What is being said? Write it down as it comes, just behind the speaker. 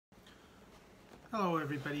Hello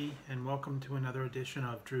everybody, and welcome to another edition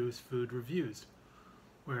of Drew's Food Reviews,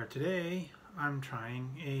 where today I'm trying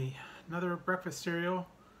another breakfast cereal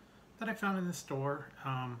that I found in the store.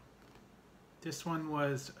 This one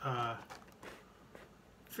was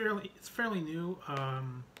fairly new.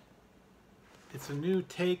 It's a new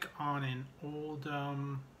take on an old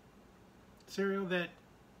cereal that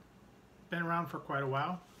been around for quite a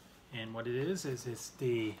while, and what it is it's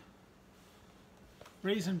the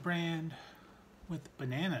Raisin Bran with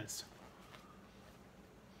bananas.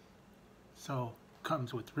 So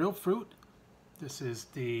comes with real fruit. This is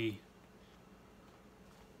the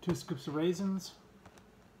 2 scoops of raisins,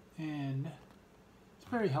 and it's a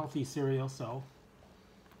very healthy cereal, so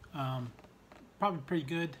probably pretty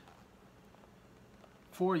good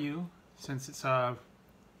for you since it's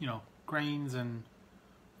grains and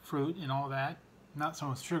fruit and all that, not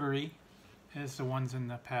so sugary as the ones in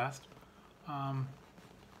the past.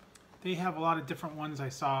 They have a lot of different ones I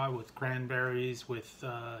saw with cranberries, with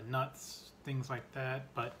nuts, things like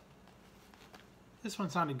that, but this one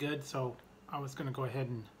sounded good, so I was going to go ahead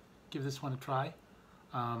and give this one a try.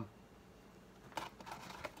 I'm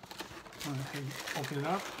going to open it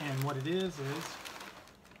up, and what it is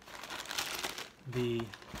the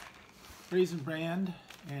Raisin Bran,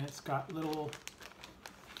 and it's got little,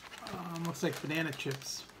 looks like banana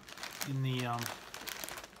chips in the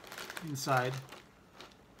inside.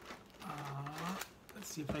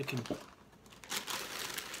 Let's see if I can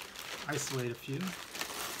isolate a few.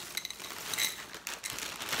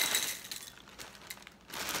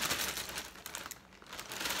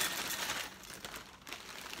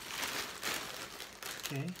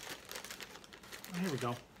 Okay, well, here we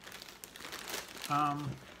go.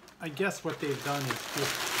 I guess what they've done is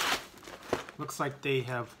just, looks like they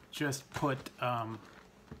have just put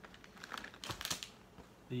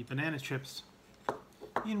the banana chips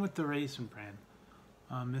in with the Raisin Bran.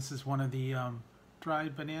 This is one of the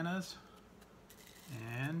dried bananas,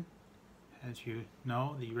 and as you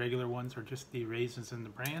know, the regular ones are just the raisins and the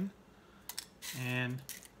bran. And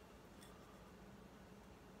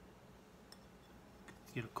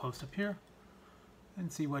let's get a close up here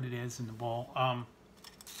and see what it is in the bowl.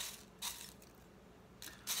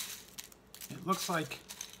 It looks like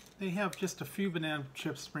they have just a few banana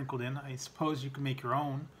chips sprinkled in. I suppose you can make your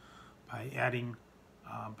own by adding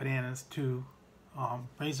bananas to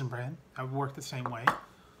Raisin Bran. That would work the same way,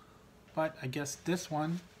 but I guess this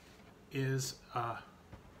one is an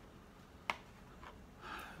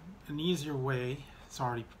easier way. It's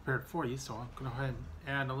already prepared for you, so I'm going to go ahead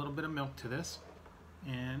and add a little bit of milk to this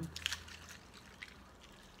and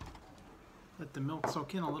let the milk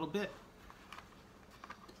soak in a little bit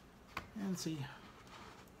and see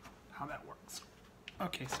how that works.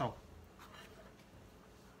 Okay, so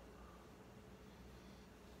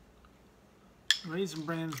Raisin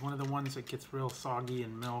Bran is one of the ones that gets real soggy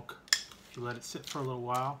in milk if you let it sit for a little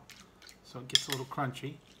while, so it gets a little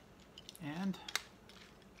crunchy. And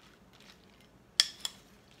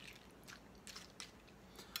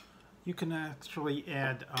you can actually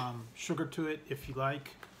add sugar to it if you like,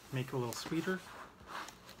 make it a little sweeter.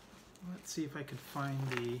 Let's see if I can find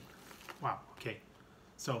the, wow, okay.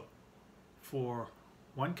 So for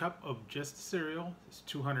 1 cup of just cereal, it's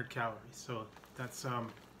 200 calories. So that's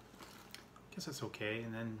I guess that's okay.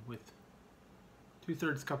 And then with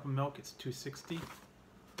 2/3 cup of milk, it's 260.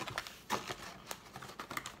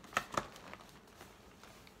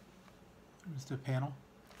 There's the panel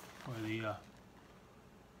for the.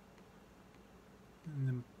 And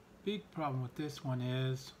the big problem with this one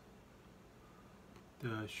is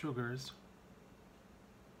the sugars.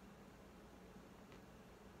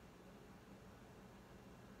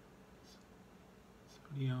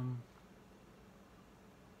 Sodium.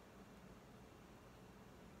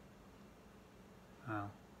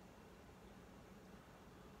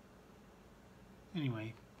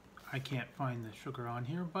 Anyway, I can't find the sugar on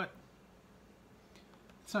here, but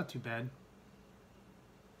it's not too bad.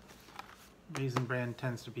 Raisin Bran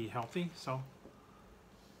tends to be healthy, so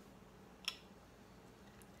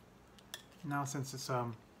now since it's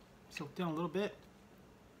soaked in a little bit,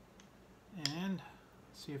 and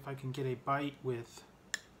see if I can get a bite with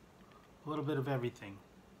a little bit of everything.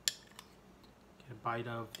 Get a bite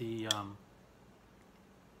of the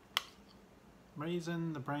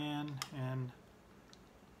raisin, the bran, and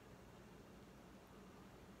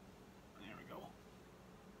there we go.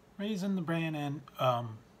 Raisin, the bran, and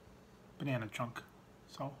banana chunk.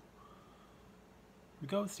 So here we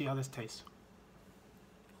go, see how this tastes.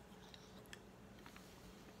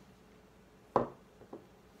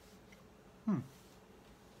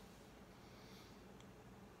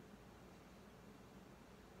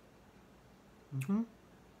 The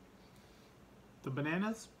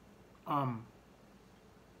bananas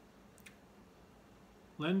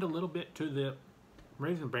lend a little bit to the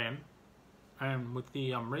Raisin Bran, and with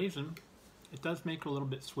the raisin, it does make it a little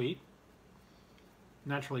bit sweet,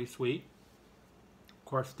 naturally sweet. Of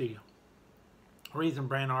course, the Raisin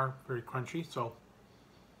Bran are very crunchy, so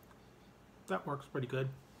that works pretty good.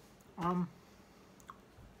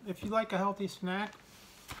 If you like a healthy snack,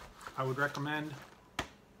 I would recommend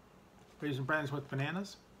Raisin Brans with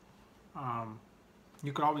bananas.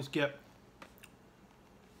 You could always get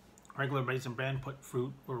regular Raisin Bran, put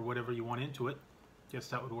fruit or whatever you want into it. Guess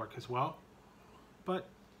that would work as well. But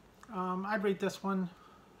I'd rate this one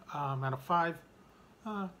out of 5,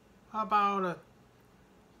 about a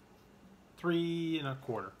 3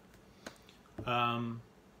 1/4. I'm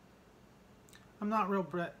not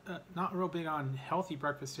real big on healthy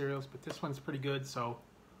breakfast cereals, but this one's pretty good. So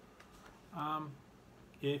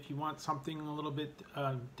if you want something a little bit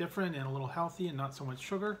different and a little healthy and not so much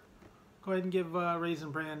sugar, go ahead and give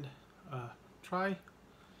Raisin Bran a try.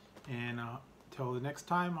 And till the next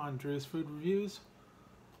time on Drew's Food Reviews,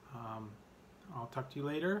 I'll talk to you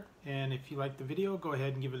later. And if you liked the video, go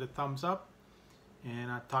ahead and give it a thumbs up.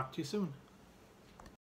 And I'll talk to you soon.